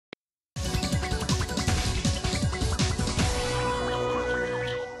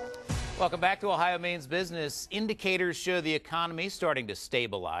Welcome back to Ohio Maine's Business. Indicators show the economy starting to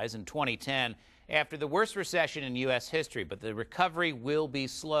stabilize in 2010 after the worst recession in U.S. history, but the recovery will be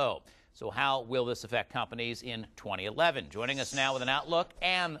slow. So how will this affect companies in 2011? Joining us now with an outlook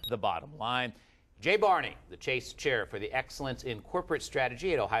and the bottom line, Jay Barney, the Chase Chair for the Excellence in Corporate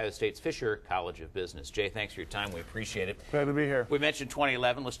Strategy at Ohio State's Fisher College of Business. Jay, thanks for your time. We appreciate it. Glad to be here. We mentioned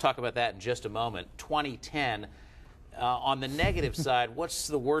 2011. Let's talk about that in just a moment. 2010. On the negative side, what's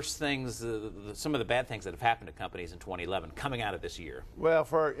the worst things, some of the bad things that have happened to companies in 2011 coming out of this year? Well,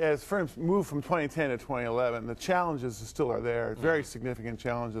 as firms move from 2010 to 2011, the challenges still are there, very significant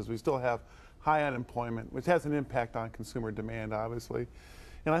challenges. We still have high unemployment, which has an impact on consumer demand, obviously.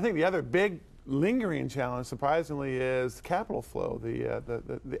 And I think the other big lingering challenge, surprisingly, is capital flow.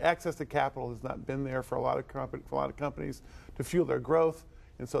 The access to capital has not been there for a lot of companies to fuel their growth.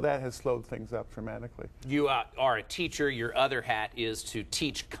 And so that has slowed things up dramatically. You are a teacher. Your other hat is to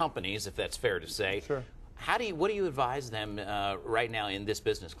teach companies, if that's fair to say. Sure. What do you advise them right now in this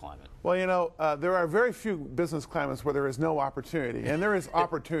business climate? Well, you know, there are very few business climates where there is no opportunity, and there is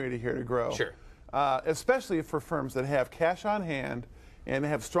opportunity here to grow. Sure. Especially for firms that have cash on hand and they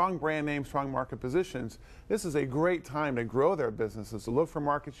have strong brand names, strong market positions. This is a great time to grow their businesses, to look for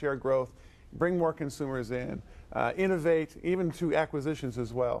market share growth, bring more consumers in, innovate, even to acquisitions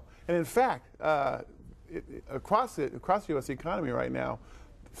as well. And in fact, across the U.S. economy right now,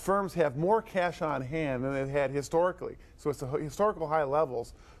 firms have more cash on hand than they've had historically. So it's historical high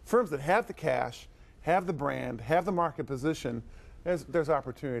levels. Firms that have the cash, have the brand, have the market position, there's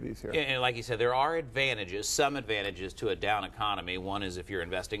opportunities here. And like you said, there are advantages, some advantages to a down economy. One is if you're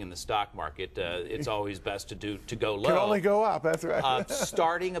investing in the stock market, it's always best to go low. Can only go up, that's right.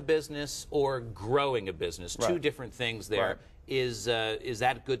 Starting a business or growing a business, two different things there. Right. Is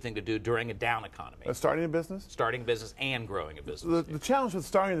that a good thing to do during a down economy? Starting a business? Starting a business and growing a business. The challenge with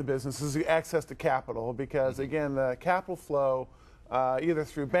starting the business is the access to capital because, again, the capital flow, either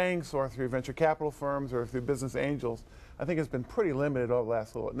through banks or through venture capital firms or through business angels, I think has been pretty limited over the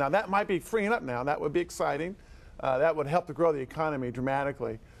last little. Now that might be freeing up now. That would be exciting. That would help to grow the economy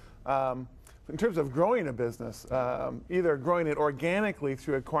dramatically. In terms of growing a business, either growing it organically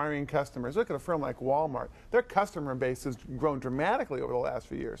through acquiring customers. Look at a firm like Walmart. Their customer base has grown dramatically over the last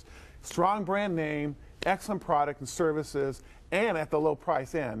few years. Strong brand name, excellent product and services, and at the low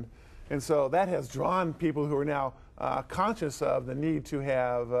price end. And so that has drawn people who are now conscious of the need to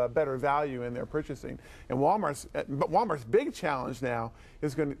have better value in their purchasing. And Walmart's big challenge now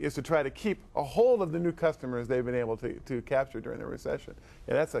is to try to keep a hold of the new customers they've been able to capture during the recession.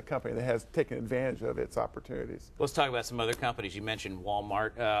 And that's a company that has taken advantage of its opportunities. Let's talk about some other companies. You mentioned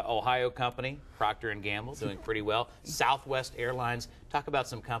Walmart, Ohio company, Procter & Gamble, doing pretty well. Southwest Airlines. Talk about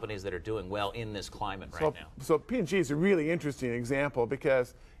some companies that are doing well in this climate right now. So P&G is a really interesting example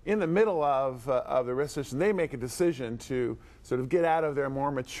because in the middle of the recession, they make a decision to sort of get out of their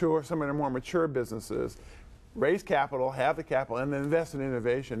some of their more mature businesses, raise capital, have the capital, and then invest in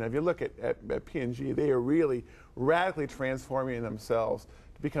innovation. Now, if you look at P&G, they are really radically transforming themselves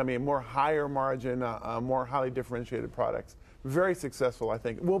to becoming a more higher margin, more highly differentiated products. Very successful, I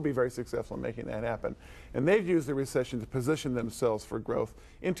think, will be very successful in making that happen. And they've used the recession to position themselves for growth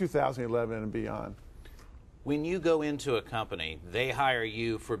in 2011 and beyond. When you go into a company, they hire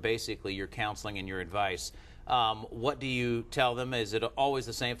you for basically your counseling and your advice. What do you tell them? Is it always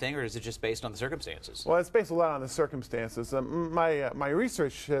the same thing, or is it just based on the circumstances? Well, it's based a lot on the circumstances. My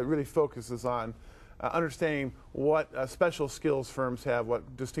research really focuses on understanding what special skills firms have,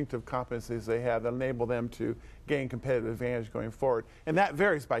 what distinctive competencies they have that enable them to gain competitive advantage going forward. And that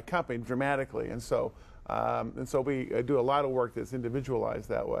varies by company dramatically. And so we do a lot of work that's individualized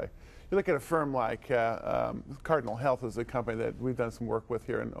that way. You look at a firm like Cardinal Health is a company that we've done some work with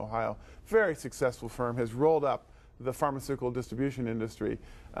here in Ohio. Very successful firm, has rolled up the pharmaceutical distribution industry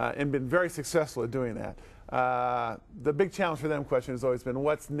and been very successful at doing that. The big challenge for them question has always been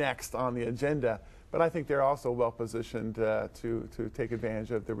what's next on the agenda. But I think they're also well positioned to take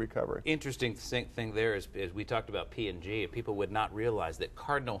advantage of the recovery. Interesting thing there is we talked about P&G. People would not realize that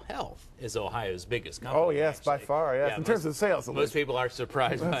Cardinal Health is Ohio's biggest company. Oh yes, actually. By far, yes. Yeah, in terms of sales, most people are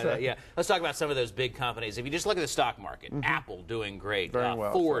surprised by that. Yeah, let's talk about some of those big companies. If you just look at the stock market, Apple doing great, very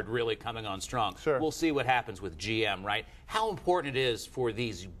well, Ford really coming on strong. Sure. We'll see what happens with GM, right? How important it is for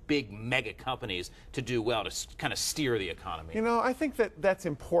these big mega companies to do well to kind of steer the economy. You know, I think that's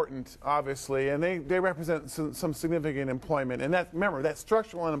important, obviously, and they represent some significant employment. And remember, that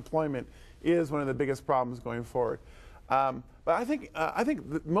structural unemployment is one of the biggest problems going forward. But I think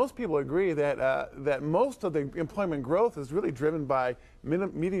that most people agree that most of the employment growth is really driven by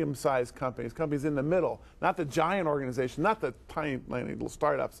medium-sized companies, companies in the middle, not the giant organizations, not the tiny little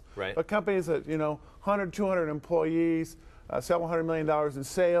startups, right, but companies that 100, 200 employees, several $100 million in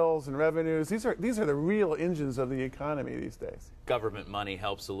sales and revenues. These are the real engines of the economy these days. Government money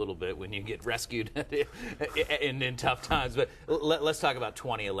helps a little bit when you get rescued in tough times. But let's talk about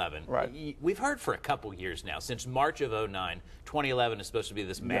 2011. Right. We've heard for a couple years now, since March of 2009, 2011 is supposed to be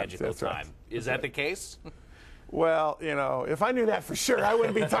this magical time. Right. Is that the case? Well, if I knew that for sure, I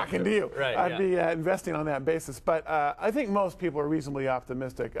wouldn't be talking to you. Right, I'd be investing on that basis. But I think most people are reasonably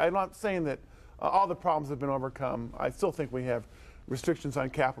optimistic. I'm not saying that all the problems have been overcome. I still think we have restrictions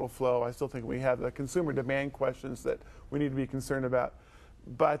on capital flow. I still think we have the consumer demand questions that we need to be concerned about.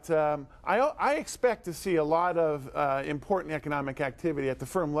 But I expect to see a lot of important economic activity at the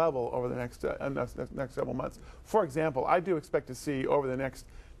firm level over the next several months. For example, I do expect to see over the next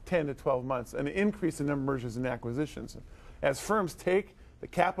 10 to 12 months an increase in number of mergers and acquisitions. As firms take the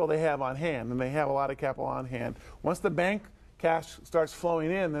capital they have on hand, and they have a lot of capital on hand, once the bank cash starts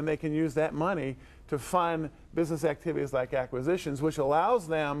flowing in, then they can use that money to fund business activities like acquisitions, which allows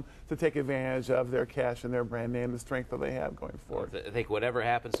them to take advantage of their cash and their brand name, the strength that they have going forward. I think whatever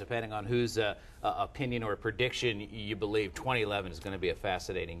happens, depending on whose opinion or prediction you believe, 2011 is going to be a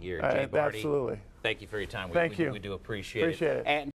fascinating year. Jay Barney, absolutely. Thank you for your time. Thank you. We do appreciate it. Appreciate it. And